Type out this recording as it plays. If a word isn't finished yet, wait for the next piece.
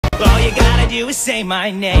All you gotta do is say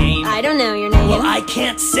my name. I don't know your name. Well, I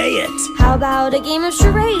can't say it. How about a game of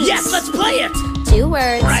charades? Yes, let's play it. 2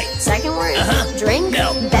 words. Right. Second word. Drink.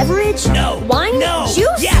 No. Beverage. No. Wine. No.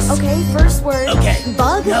 Juice. Yes. Okay, first word. Okay.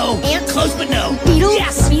 Bug. No. Ant. Close but no. Beetle.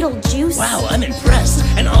 Yes. Beetlejuice. Wow, I'm impressed.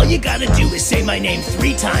 And all you gotta do is say my name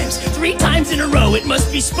 3 times. 3 times in a row. It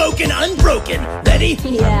must be spoken unbroken. Ready?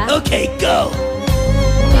 Yeah. Okay, go.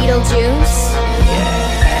 Beetlejuice.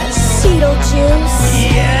 Yes.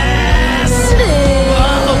 Beetlejuice. Yes.